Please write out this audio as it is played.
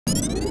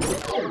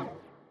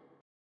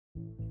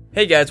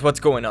Hey guys, what's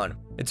going on?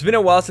 It's been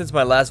a while since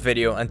my last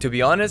video, and to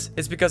be honest,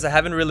 it's because I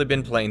haven't really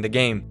been playing the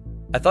game.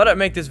 I thought I'd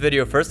make this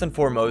video first and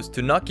foremost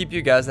to not keep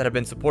you guys that have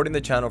been supporting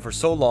the channel for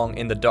so long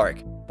in the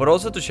dark, but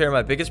also to share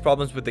my biggest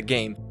problems with the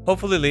game,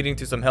 hopefully leading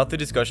to some healthy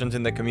discussions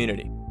in the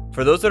community.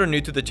 For those that are new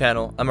to the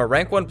channel, I'm a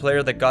rank 1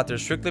 player that got there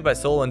strictly by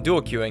solo and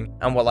duo queuing,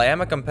 and while I am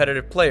a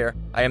competitive player,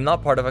 I am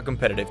not part of a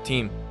competitive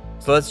team.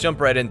 So let's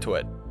jump right into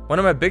it. One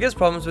of my biggest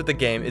problems with the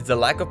game is the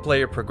lack of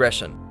player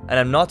progression, and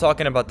I'm not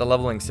talking about the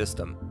leveling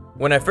system.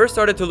 When I first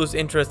started to lose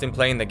interest in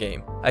playing the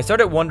game, I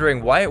started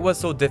wondering why it was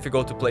so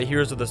difficult to play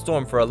Heroes of the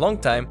Storm for a long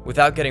time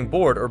without getting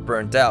bored or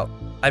burnt out.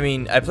 I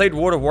mean, I played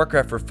World of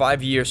Warcraft for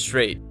 5 years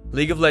straight,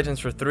 League of Legends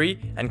for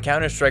 3, and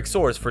Counter-Strike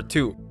Source for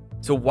 2.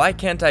 So why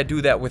can't I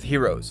do that with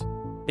Heroes?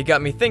 It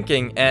got me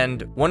thinking,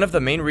 and one of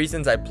the main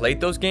reasons I played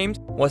those games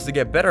was to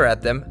get better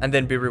at them and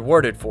then be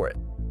rewarded for it.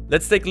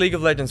 Let's take League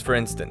of Legends for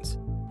instance.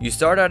 You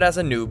start out as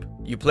a noob,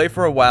 you play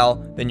for a while,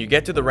 then you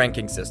get to the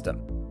ranking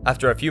system.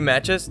 After a few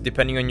matches,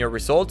 depending on your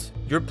results,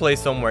 you're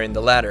placed somewhere in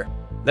the ladder.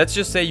 Let's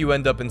just say you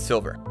end up in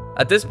silver.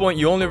 At this point,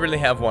 you only really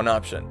have one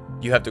option.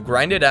 You have to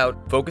grind it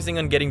out, focusing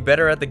on getting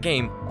better at the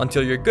game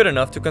until you're good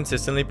enough to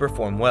consistently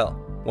perform well.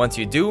 Once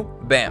you do,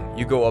 bam,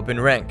 you go up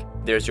in rank.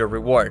 There's your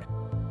reward.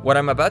 What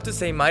I'm about to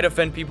say might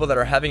offend people that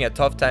are having a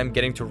tough time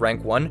getting to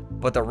rank 1,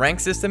 but the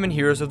rank system in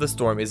Heroes of the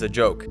Storm is a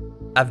joke.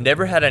 I've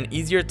never had an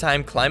easier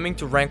time climbing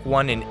to rank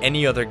 1 in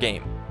any other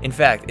game. In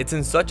fact, it's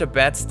in such a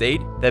bad state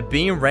that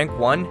being rank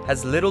 1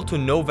 has little to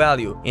no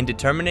value in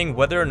determining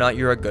whether or not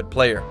you're a good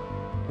player.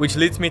 Which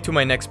leads me to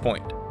my next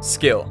point,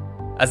 skill.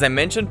 As I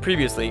mentioned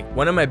previously,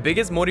 one of my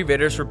biggest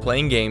motivators for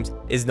playing games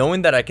is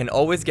knowing that I can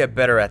always get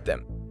better at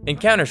them. In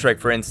Counter-Strike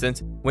for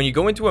instance, when you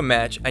go into a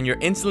match and you're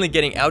instantly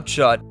getting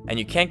outshot and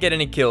you can't get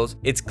any kills,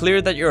 it's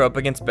clear that you're up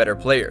against better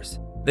players.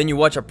 Then you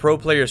watch a pro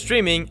player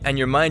streaming and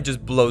your mind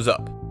just blows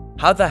up.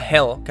 How the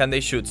hell can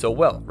they shoot so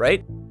well,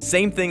 right?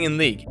 Same thing in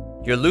League.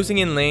 You're losing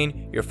in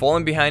lane, you're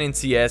falling behind in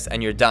CS,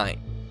 and you're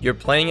dying. You're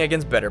playing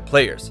against better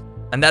players.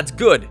 And that's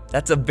good.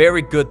 That's a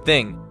very good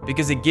thing,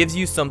 because it gives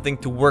you something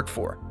to work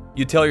for.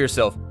 You tell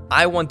yourself,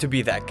 I want to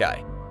be that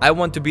guy. I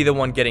want to be the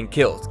one getting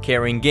kills,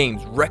 carrying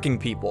games, wrecking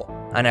people,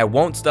 and I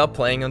won't stop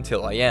playing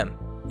until I am.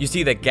 You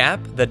see, the gap,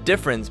 the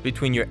difference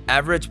between your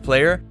average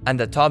player and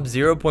the top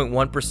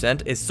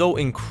 0.1% is so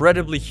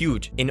incredibly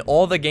huge in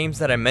all the games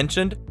that I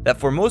mentioned that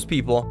for most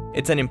people,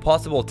 it's an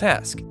impossible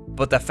task.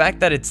 But the fact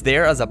that it's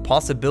there as a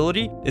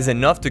possibility is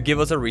enough to give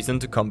us a reason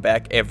to come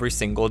back every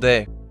single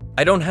day.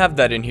 I don't have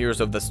that in Heroes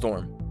of the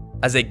Storm.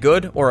 As a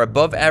good or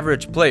above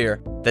average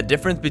player, the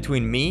difference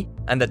between me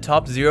and the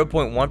top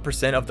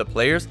 0.1% of the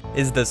players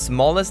is the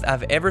smallest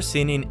I've ever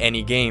seen in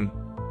any game.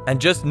 And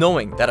just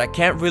knowing that I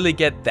can't really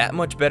get that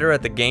much better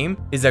at the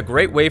game is a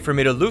great way for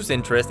me to lose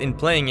interest in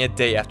playing it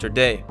day after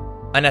day.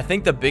 And I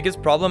think the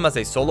biggest problem as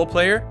a solo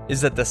player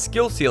is that the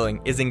skill ceiling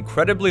is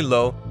incredibly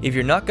low if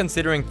you're not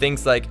considering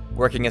things like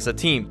working as a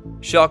team,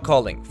 shot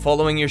calling,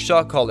 following your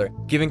shot caller,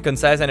 giving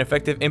concise and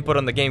effective input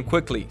on the game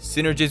quickly,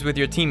 synergies with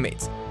your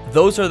teammates.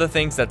 Those are the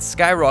things that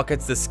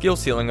skyrockets the skill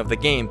ceiling of the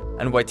game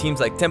and why teams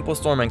like Tempo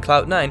Storm and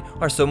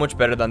Cloud9 are so much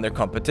better than their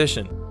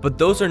competition. But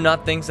those are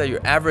not things that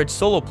your average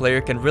solo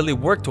player can really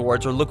work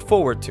towards or look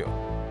forward to.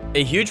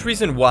 A huge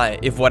reason why,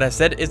 if what I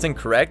said isn't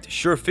correct,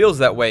 sure feels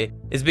that way,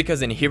 is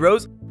because in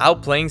Heroes,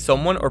 outplaying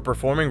someone or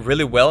performing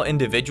really well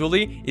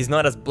individually is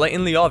not as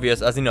blatantly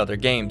obvious as in other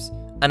games.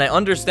 And I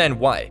understand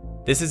why.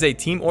 This is a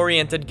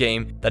team-oriented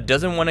game that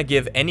doesn't want to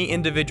give any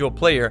individual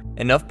player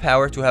enough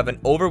power to have an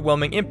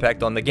overwhelming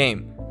impact on the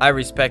game. I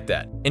respect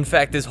that. In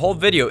fact, this whole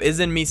video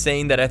isn't me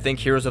saying that I think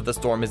Heroes of the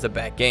Storm is a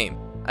bad game.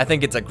 I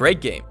think it's a great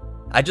game.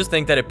 I just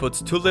think that it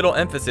puts too little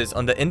emphasis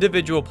on the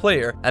individual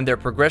player and their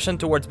progression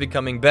towards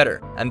becoming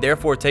better, and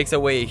therefore takes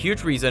away a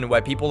huge reason why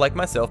people like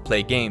myself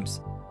play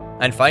games.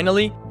 And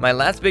finally, my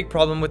last big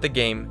problem with the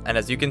game, and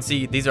as you can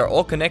see these are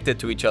all connected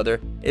to each other,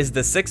 is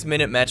the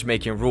 6-minute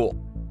matchmaking rule.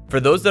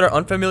 For those that are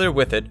unfamiliar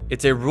with it,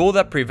 it's a rule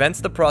that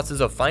prevents the process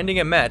of finding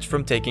a match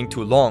from taking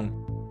too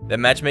long. The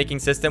matchmaking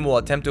system will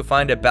attempt to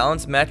find a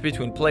balanced match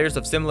between players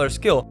of similar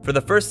skill for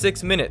the first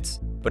 6 minutes.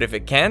 But if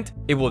it can't,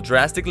 it will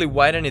drastically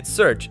widen its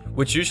search,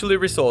 which usually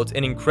results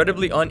in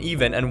incredibly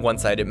uneven and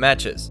one-sided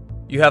matches.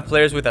 You have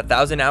players with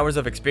 1,000 hours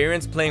of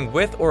experience playing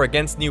with or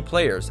against new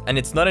players, and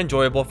it's not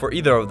enjoyable for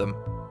either of them.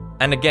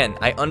 And again,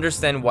 I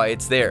understand why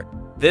it's there.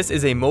 This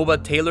is a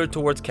MOBA tailored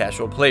towards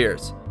casual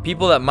players,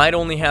 people that might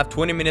only have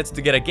 20 minutes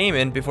to get a game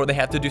in before they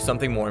have to do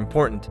something more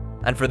important.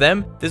 And for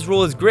them, this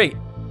rule is great.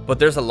 But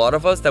there's a lot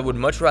of us that would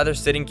much rather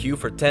sit in queue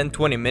for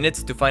 10-20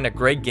 minutes to find a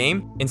great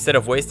game instead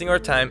of wasting our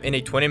time in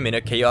a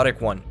 20-minute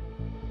chaotic one.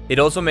 It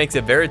also makes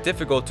it very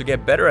difficult to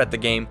get better at the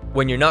game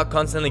when you're not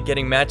constantly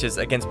getting matches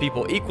against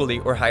people equally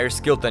or higher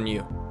skilled than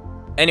you.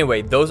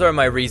 Anyway, those are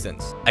my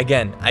reasons.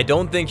 Again, I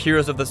don't think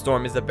Heroes of the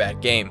Storm is a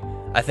bad game.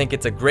 I think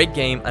it's a great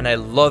game and I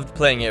loved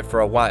playing it for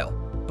a while.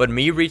 But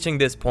me reaching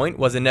this point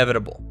was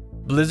inevitable.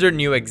 Blizzard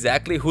knew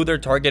exactly who their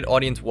target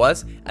audience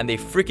was and they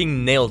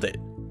freaking nailed it.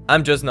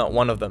 I'm just not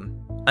one of them.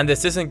 And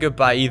this isn't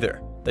goodbye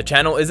either. The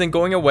channel isn't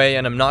going away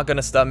and I'm not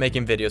gonna stop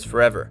making videos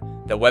forever.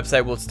 The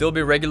website will still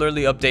be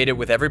regularly updated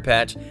with every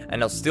patch,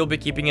 and I'll still be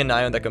keeping an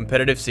eye on the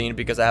competitive scene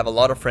because I have a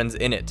lot of friends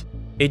in it.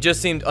 It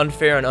just seemed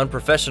unfair and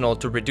unprofessional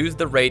to reduce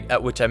the rate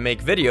at which I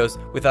make videos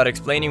without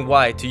explaining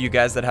why to you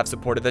guys that have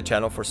supported the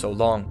channel for so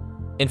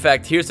long. In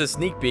fact, here's a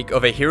sneak peek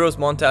of a Heroes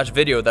montage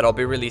video that I'll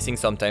be releasing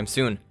sometime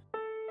soon.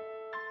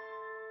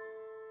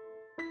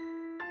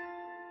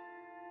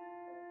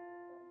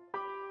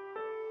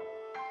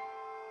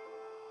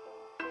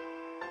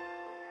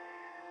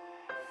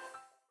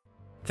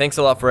 Thanks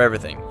a lot for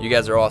everything, you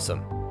guys are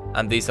awesome.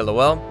 I'm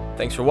DSLOL,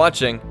 thanks for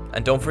watching,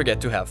 and don't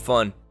forget to have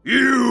fun.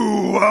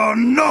 You are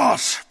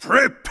not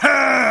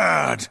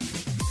prepared!